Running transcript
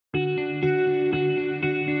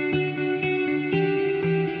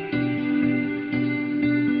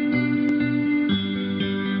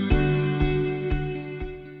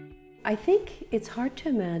I think it's hard to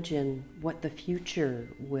imagine what the future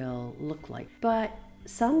will look like, but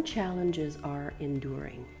some challenges are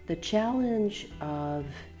enduring. The challenge of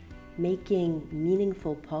making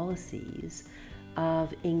meaningful policies,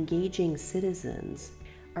 of engaging citizens,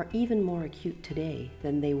 are even more acute today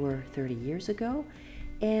than they were 30 years ago,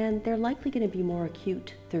 and they're likely going to be more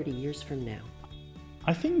acute 30 years from now.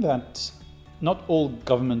 I think that not all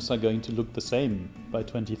governments are going to look the same by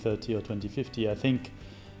 2030 or 2050. I think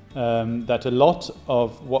that a lot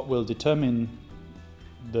of what will determine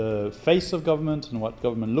the face of government and what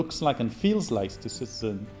government looks like and feels like to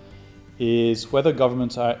citizens is whether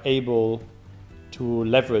governments are able to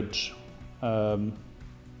leverage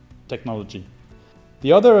technology.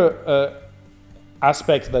 The other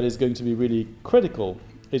aspect that is going to be really critical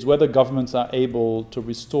is whether governments are able to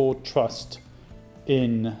restore trust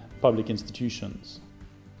in public institutions.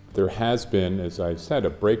 There has been, as I said, a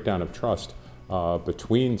breakdown of trust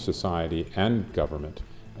between society and government,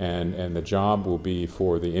 and the job will be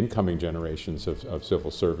for the incoming generations of civil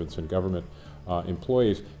servants and government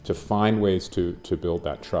employees to find ways to build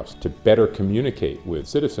that trust, to better communicate with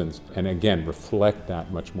citizens, and again reflect that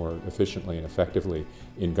much more efficiently and effectively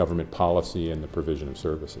in government policy and the provision of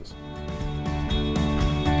services.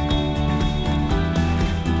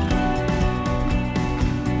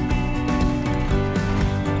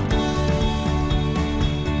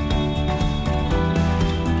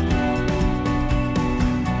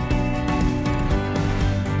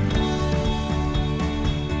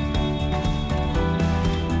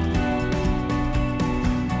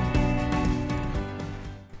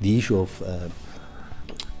 The issue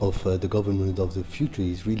of the government of the future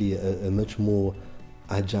is really a much more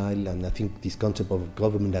agile, and I think this concept of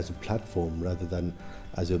government as a platform rather than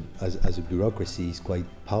as a bureaucracy is quite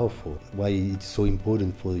powerful. Why it's so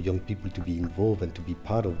important for young people to be involved and to be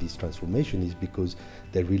part of this transformation is because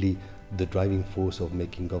they're really the driving force of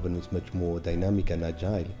making governance much more dynamic and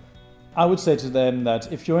agile. I would say to them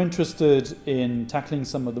that if you're interested in tackling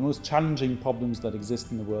some of the most challenging problems that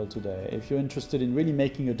exist in the world today, if you're interested in really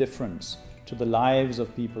making a difference to the lives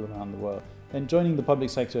of people around the world, then joining the public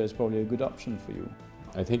sector is probably a good option for you.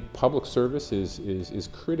 I think public service is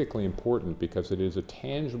critically important because it is a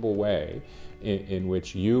tangible way in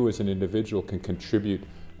which you as an individual can contribute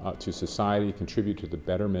to society, contribute to the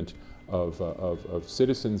betterment of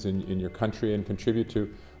citizens in your country, and contribute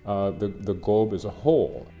to the globe as a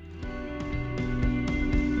whole.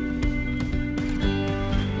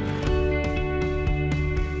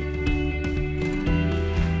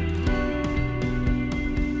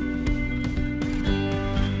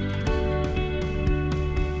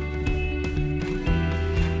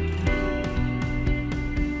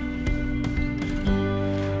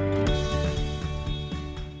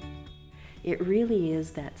 It really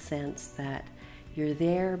is that sense that you're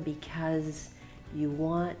there because you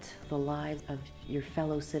want the lives of your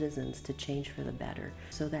fellow citizens to change for the better.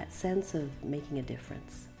 So that sense of making a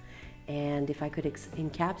difference. And if I could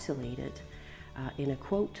encapsulate it in a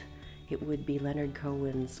quote, it would be Leonard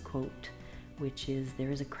Cohen's quote, which is,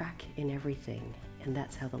 "There is a crack in everything, and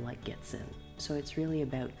that's how the light gets in." So it's really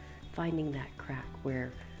about finding that crack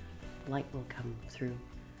where light will come through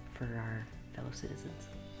for our fellow citizens.